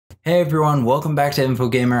Hey everyone, welcome back to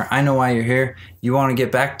InfoGamer. I know why you're here. You want to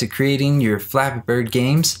get back to creating your Flappy Bird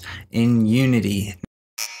games in Unity.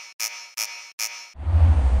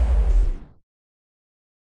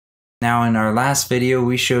 Now in our last video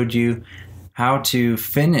we showed you how to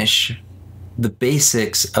finish the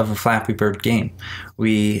basics of a Flappy Bird game.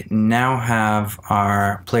 We now have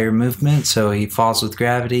our player movement, so he falls with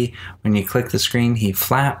gravity. When you click the screen he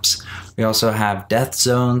flaps. We also have death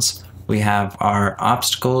zones. We have our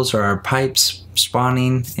obstacles or our pipes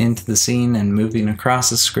spawning into the scene and moving across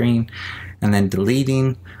the screen and then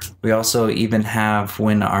deleting. We also even have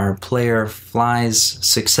when our player flies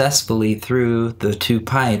successfully through the two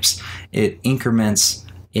pipes, it increments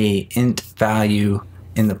a int value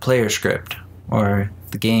in the player script or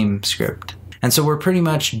the game script. And so we're pretty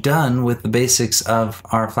much done with the basics of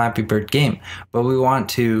our Flappy Bird game, but we want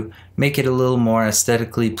to make it a little more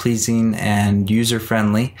aesthetically pleasing and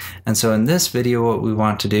user-friendly. And so in this video what we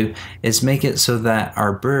want to do is make it so that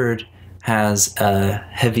our bird has a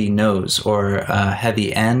heavy nose or a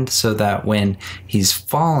heavy end, so that when he's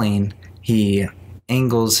falling he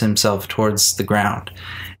angles himself towards the ground.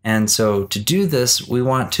 And so to do this we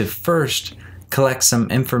want to first collect some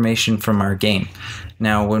information from our game.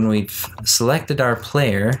 Now when we've selected our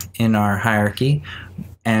player in our hierarchy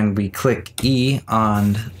and we click E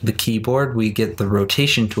on the keyboard, we get the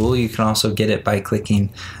rotation tool. You can also get it by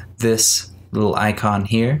clicking this little icon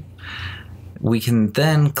here. We can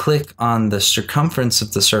then click on the circumference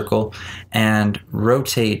of the circle and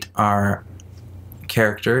rotate our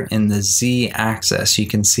character in the Z axis. You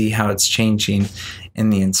can see how it's changing in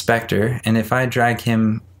the inspector, and if I drag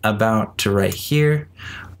him about to right here,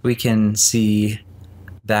 we can see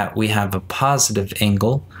that we have a positive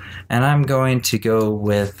angle, and I'm going to go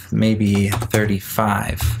with maybe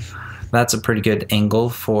 35. That's a pretty good angle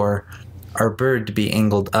for our bird to be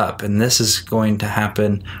angled up, and this is going to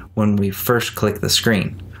happen when we first click the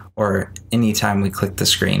screen or anytime we click the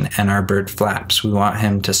screen and our bird flaps. We want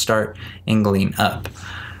him to start angling up,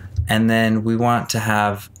 and then we want to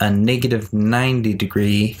have a negative 90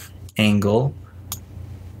 degree angle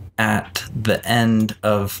at the end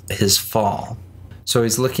of his fall. So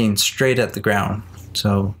he's looking straight at the ground.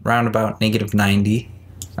 So round about negative 90.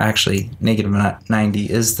 Actually, negative 90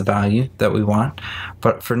 is the value that we want.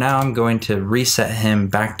 But for now, I'm going to reset him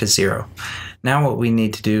back to 0. Now what we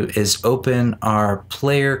need to do is open our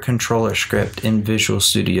player controller script in Visual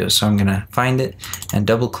Studio. So I'm going to find it and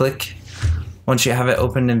double click. Once you have it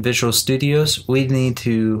opened in Visual Studios, we need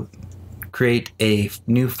to create a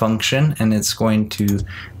new function, and it's going to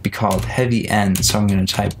be called heavy end. So I'm going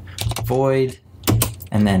to type void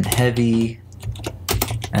and then heavy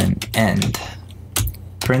and end,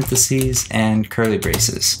 parentheses and curly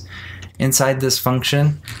braces. Inside this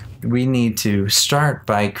function we need to start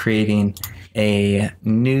by creating a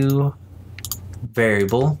new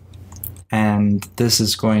variable, and this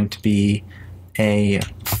is going to be a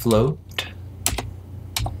float,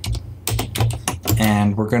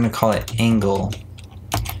 and we're going to call it angle,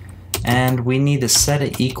 and we need to set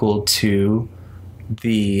it equal to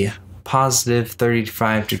the positive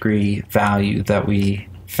 35 degree value that we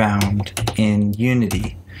found in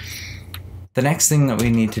Unity. The next thing that we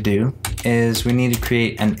need to do is we need to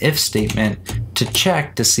create an if statement to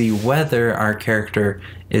check to see whether our character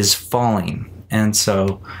is falling, and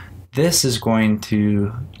so this is going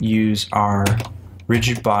to use our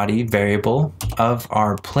rigid body variable of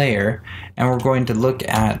our player, and we're going to look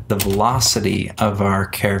at the velocity of our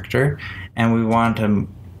character, and we want to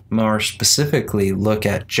more specifically look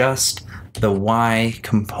at just the y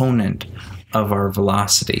component of our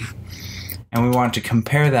velocity, and we want to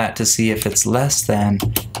compare that to see if it's less than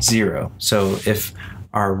 0. So if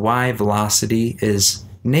our y velocity is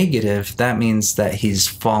negative, that means that he's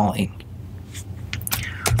falling.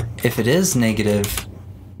 If it is negative,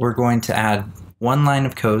 we're going to add one line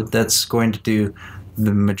of code that's going to do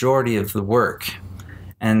the majority of the work,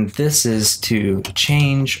 and this is to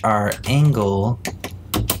change our angle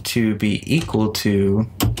to be equal to,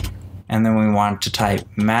 and then we want to type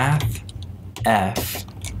math f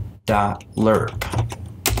dot lerp.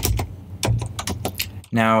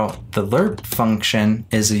 Now the lerp function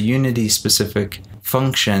is a Unity specific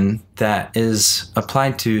function that is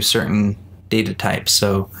applied to certain data types,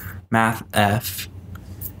 so math f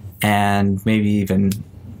and maybe even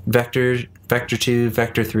vector 2,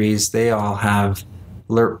 vector 3s, they all have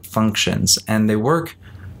lerp functions, and they work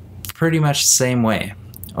pretty much the same way.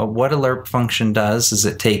 What a lerp function does is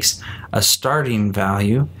it takes a starting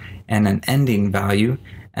value and an ending value,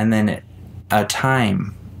 and then a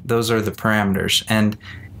time. Those are the parameters, and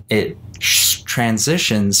it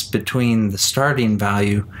transitions between the starting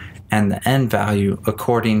value and the end value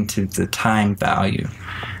according to the time value.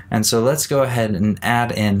 And so let's go ahead and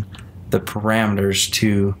add in the parameters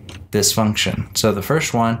to this function. So the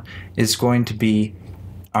first one is going to be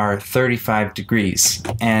our 35 degrees,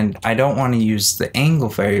 and I don't want to use the angle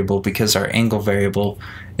variable because our angle variable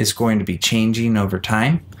is going to be changing over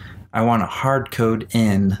time. I want to hard code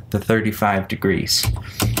in the 35 degrees.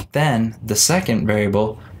 Then the second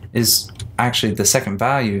variable is actually the second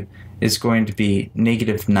value is going to be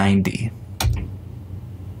 -90.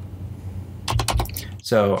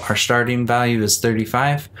 So our starting value is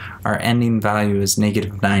 35, our ending value is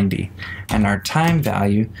 -90, and our time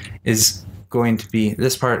value is going to be,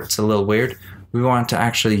 this part's a little weird, we want to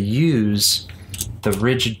actually use the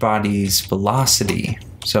rigid body's velocity.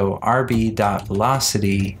 So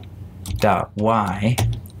rb.velocity.y,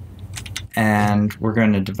 and we're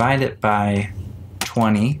going to divide it by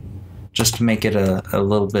 20 just to make it a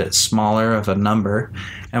little bit smaller of a number.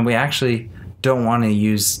 And we actually don't want to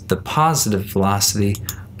use the positive velocity,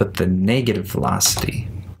 but the negative velocity.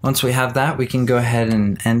 Once we have that, we can go ahead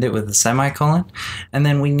and end it with a semicolon, and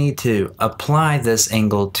then we need to apply this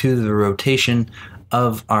angle to the rotation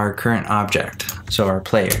of our current object, so our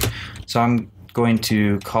player. So I'm going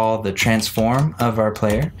to call the transform of our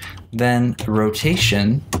player, then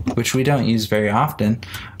rotation, which we don't use very often,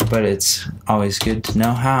 but it's always good to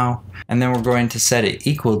know how, and then we're going to set it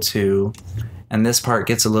equal to, and this part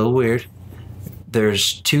gets a little weird,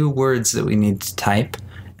 there's two words that we need to type,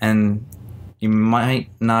 and you might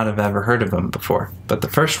not have ever heard of them before, but the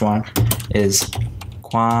first one is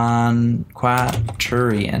quaternion,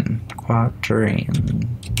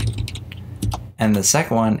 and the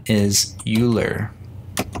second one is Euler.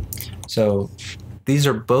 So these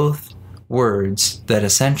are both words that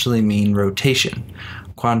essentially mean rotation.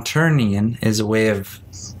 Quaternion is a way of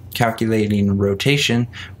calculating rotation,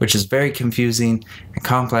 which is very confusing and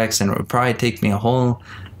complex, and it would probably take me a whole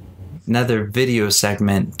another video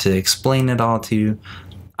segment to explain it all to you.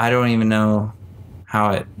 I don't even know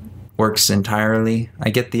how it works entirely. I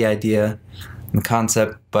get the idea and the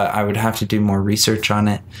concept, but I would have to do more research on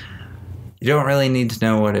it. You don't really need to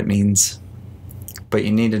know what it means, but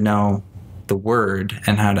you need to know the word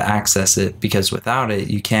and how to access it, because without it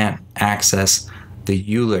you can't access the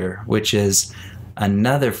Euler, which is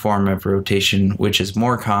another form of rotation which is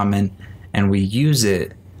more common, and we use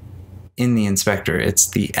it in the inspector. It's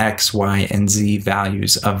the X, Y, and Z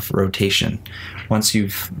values of rotation. Once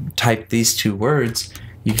you've typed these two words,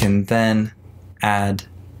 you can then add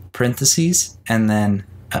parentheses and then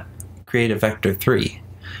create a vector 3.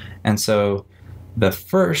 And so the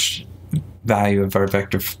first value of our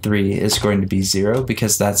vector 3 is going to be 0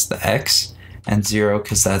 because that's the X, and 0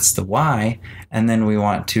 because that's the Y, and then we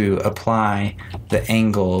want to apply the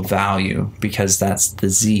angle value because that's the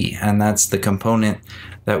Z, and that's the component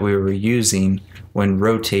that we were using when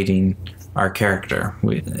rotating our character.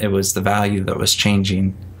 It was the value that was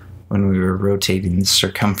changing when we were rotating the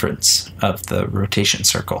circumference of the rotation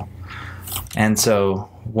circle. And so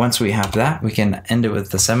once we have that, we can end it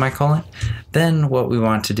with the semicolon. Then what we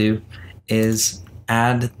want to do is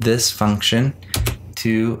add this function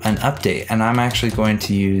to an update, and I'm actually going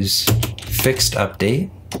to use fixed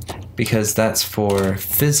update because that's for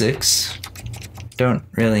physics. Don't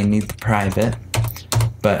really need the private,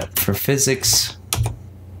 but for physics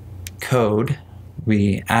code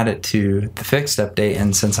we add it to the fixed update,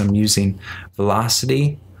 and since I'm using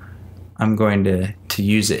velocity, I'm going to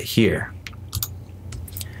use it here.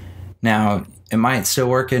 Now it might still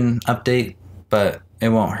work in update, but it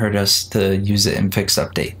won't hurt us to use it in fixed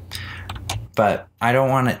update. But I don't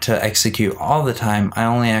want it to execute all the time. I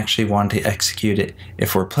only actually want to execute it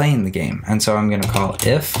if we're playing the game. And so I'm going to call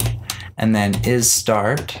if, and then is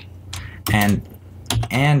start, and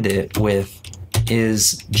it with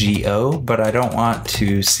is go, but I don't want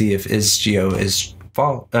to see if is go is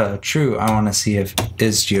true. I want to see if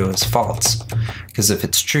is go is false, because if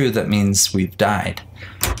it's true, that means we've died.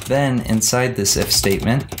 Then inside this if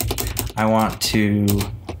statement, I want to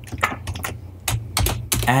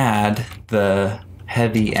add the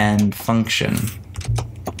heavy end function,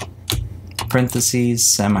 parentheses,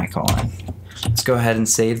 semicolon. Let's go ahead and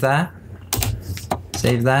save that,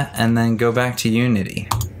 and then go back to Unity.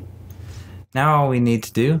 Now all we need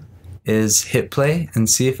to do is hit play and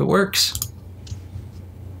see if it works.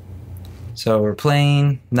 So we're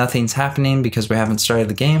playing, nothing's happening because we haven't started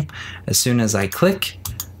the game. As soon as I click,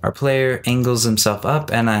 our player angles himself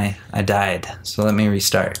up, and I died. So let me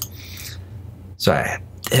restart. So I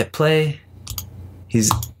hit play,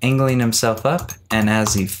 he's angling himself up, and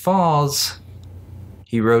as he falls,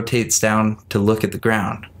 he rotates down to look at the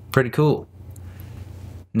ground. Pretty cool.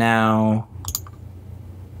 Now,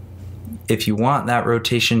 if you want that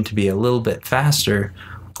rotation to be a little bit faster,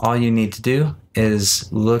 all you need to do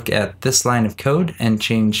is look at this line of code and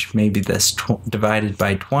change maybe this divided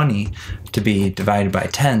by 20 to be divided by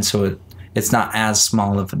 10, so it's not as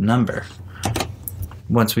small of a number.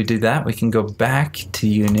 Once we do that, we can go back to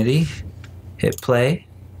Unity, hit play,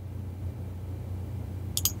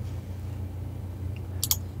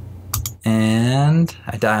 and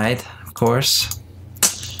I died, of course.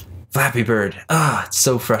 Flappy Bird. It's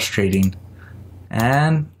so frustrating.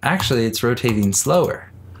 And actually, it's rotating slower.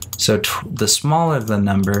 So the smaller the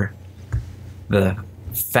number, the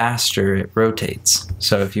faster it rotates.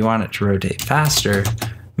 So if you want it to rotate faster,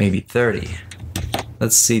 maybe 30.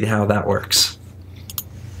 Let's see how that works.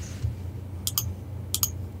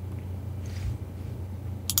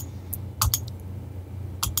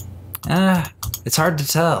 It's hard to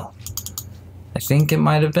tell. I think it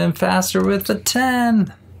might have been faster with the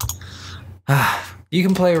 10. You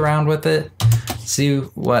can play around with it, see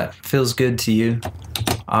what feels good to you.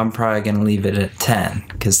 I'm probably going to leave it at 10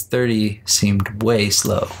 because 30 seemed way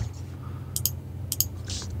slow.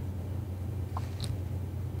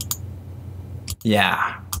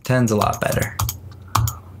 Yeah, 10's a lot better.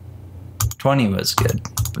 20 was good,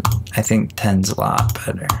 but I think 10's a lot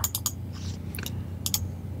better.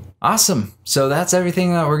 Awesome. So that's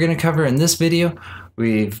everything that we're going to cover in this video.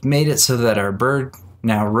 We've made it so that our bird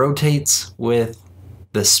now rotates with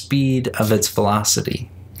the speed of its velocity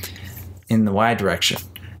in the Y direction.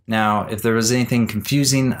 Now, if there was anything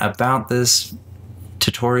confusing about this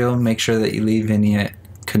tutorial, make sure that you leave any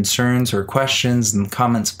concerns or questions in the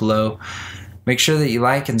comments below. Make sure that you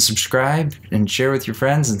like and subscribe and share with your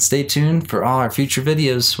friends, and stay tuned for all our future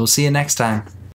videos. We'll see you next time.